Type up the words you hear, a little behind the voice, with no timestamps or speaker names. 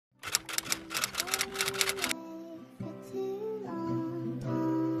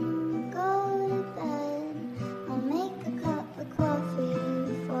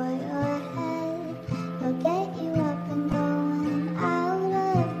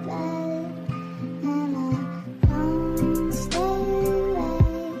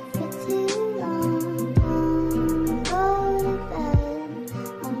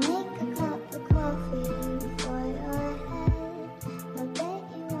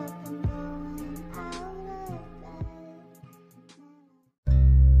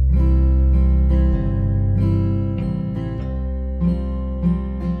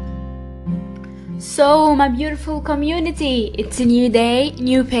So, my beautiful community, it's a new day,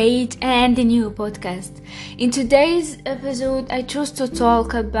 new page, and a new podcast. In today's episode, I chose to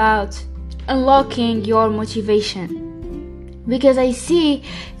talk about unlocking your motivation. Because I see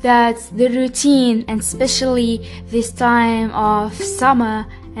that the routine, and especially this time of summer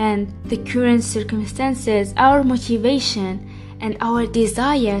and the current circumstances, our motivation and our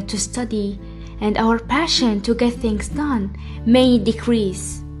desire to study and our passion to get things done may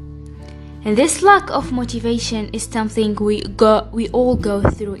decrease. And this lack of motivation is something we all go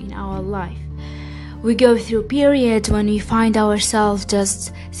through in our life. We go through periods when we find ourselves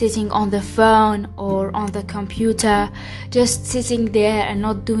just sitting on the phone or on the computer, just sitting there and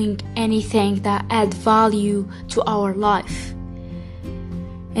not doing anything that add value to our life.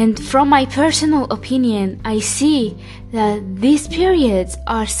 And from my personal opinion, I see that these periods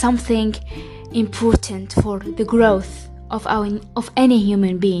are something important for the growth of any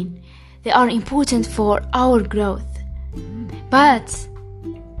human being. They are important for our growth. But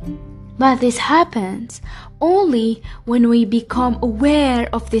this happens only when we become aware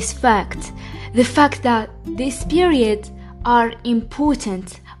of this fact. The fact that these periods are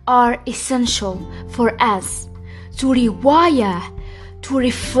important, are essential for us to rewire, to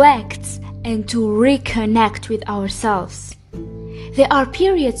reflect, and to reconnect with ourselves. They are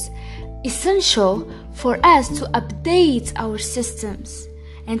periods essential for us to update our systems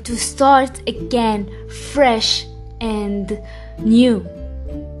and to start again fresh and new.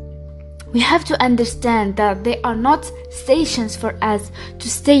 We have to understand that they are not stations for us to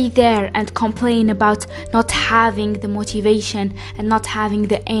stay there and complain about not having the motivation and not having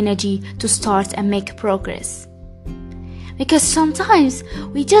the energy to start and make progress. Because sometimes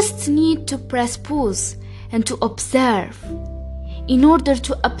we just need to press pause and to observe in order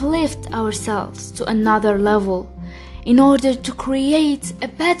to uplift ourselves to another level, in order to create a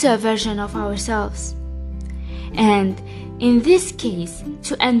better version of ourselves. And in this case,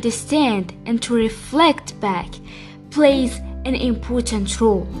 to understand and to reflect back plays an important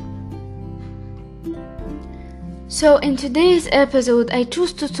role. So in today's episode, I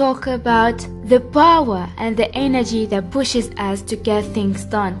choose to talk about the power and the energy that pushes us to get things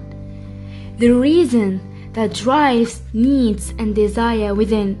done. The reason that drives needs and desire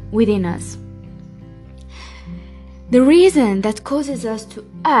within us. The reason that causes us to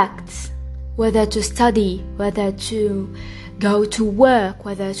act, whether to study, whether to go to work,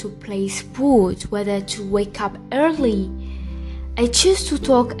 whether to play sport, whether to wake up early. I choose to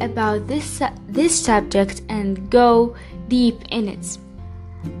talk about this subject and go deep in it.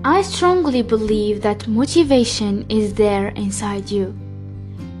 I strongly believe that motivation is there inside you.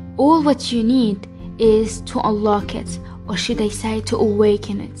 All what you need is to unlock it, or should I say to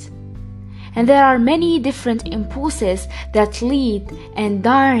awaken it. And there are many different impulses that lead and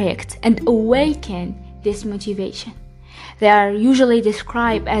direct and awaken this motivation. They are usually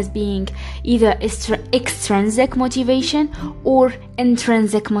described as being either extrinsic motivation or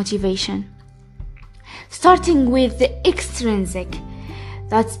intrinsic motivation. Starting with the extrinsic,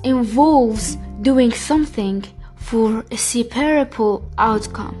 that involves doing something for a separable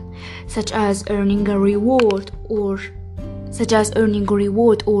outcome, such as earning a reward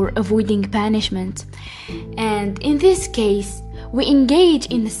or avoiding punishment. And in this case, we engage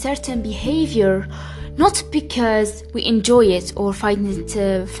in a certain behavior not because we enjoy it or find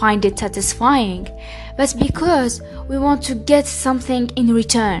it satisfying, but because we want to get something in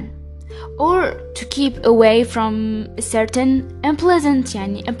return, or to keep away from certain unpleasant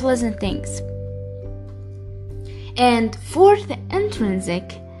things. And for the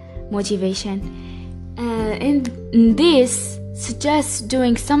intrinsic motivation, and this suggests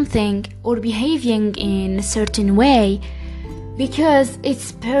doing something or behaving in a certain way because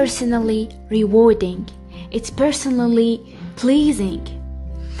it's personally rewarding, it's personally pleasing,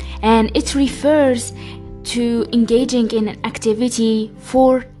 and it refers to engaging in an activity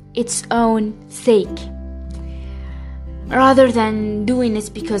for its own sake, rather than doing it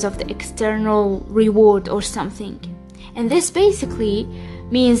because of the external reward or something. And this basically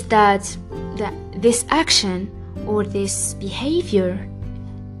means that this action or this behavior,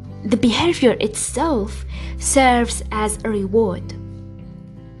 the behavior itself serves as a reward.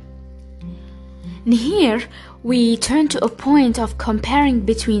 And here we turn to a point of comparing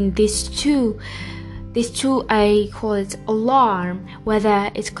between these two, I call it alarm,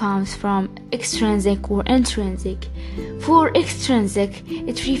 whether it comes from extrinsic or intrinsic. For extrinsic,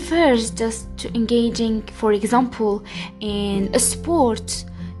 it refers just to engaging, for example, in a sport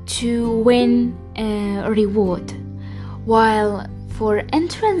to win a reward, while for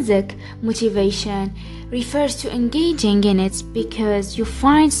intrinsic motivation refers to engaging in it because you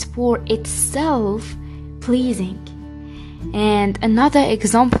find sport itself pleasing. And another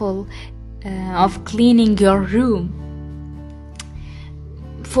example of cleaning your room.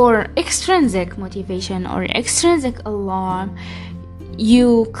 For extrinsic motivation or extrinsic alarm,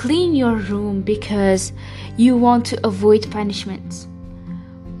 you clean your room because you want to avoid punishment.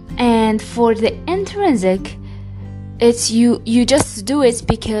 And for the intrinsic, it's you just do it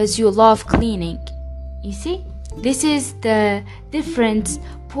because you love cleaning. You see, this is the different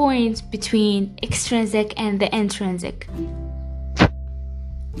point between extrinsic and the intrinsic.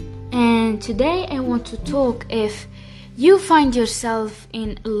 And today I want to talk, if you find yourself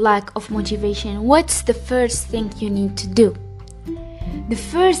in lack of motivation, what's the first thing you need to do? The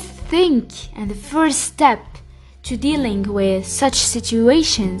first thing and the first step to dealing with such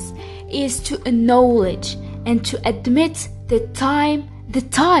situations is to acknowledge and to admit the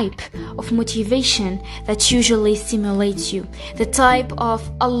type of motivation that usually stimulates you, the type of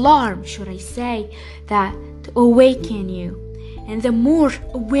alarm, should I say, that awaken you. And the more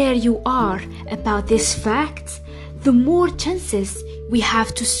aware you are about this fact, the more chances we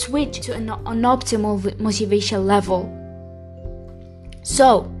have to switch to an optimal motivation level.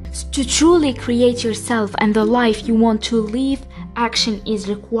 So, to truly create yourself and the life you want to live, action is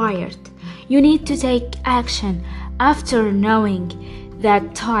required. You need to take action after knowing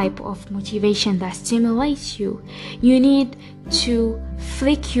that type of motivation that stimulates you. You need to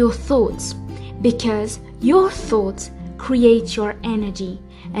flick your thoughts, because your thoughts create your energy,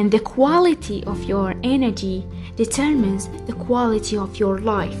 and the quality of your energy determines the quality of your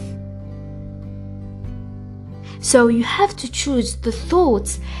life. So you have to choose the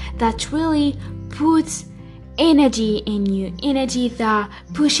thoughts that really put energy in you, energy that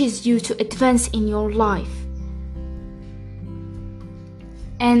pushes you to advance in your life.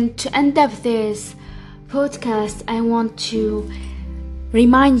 And to end up this podcast, I want to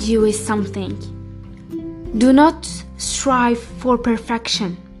remind you of something. Do not strive for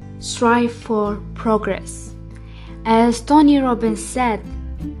perfection, strive for progress. As Tony Robbins said,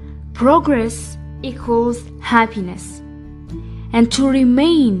 progress equals happiness. And to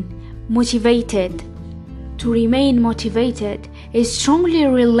remain motivated is strongly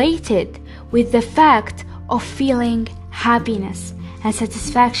related with the fact of feeling happiness and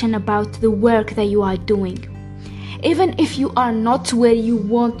satisfaction about the work that you are doing. Even if you are not where you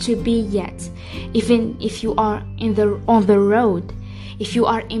want to be yet, even if you are on the road, if you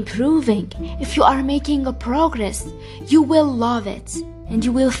are improving, if you are making a progress, you will love it and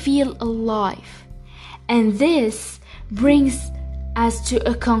you will feel alive. And this brings us to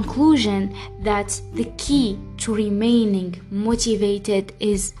a conclusion that the key to remaining motivated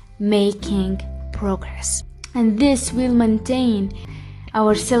is making progress. And this will maintain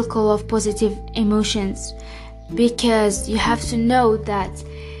our circle of positive emotions, because you have to know that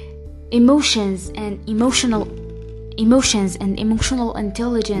emotions and emotional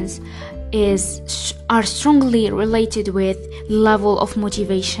intelligence are strongly related with level of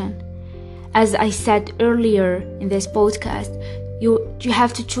motivation. As I said earlier in this podcast, you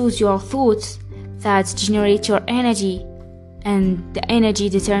have to choose your thoughts that generate your energy, and the energy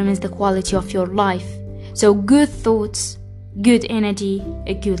determines the quality of your life. So good thoughts, good energy,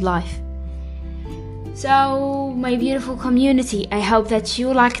 a good life. So my beautiful community, I hope that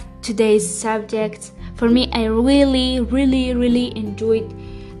you liked today's subject. For me, I really enjoyed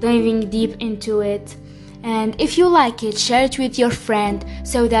diving deep into it. And if you like it, share it with your friend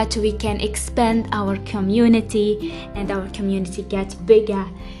so that we can expand our community and our community gets bigger.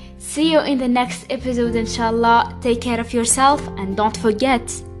 See you in the next episode, inshallah. Take care of yourself and don't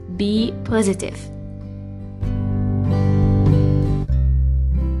forget, be positive.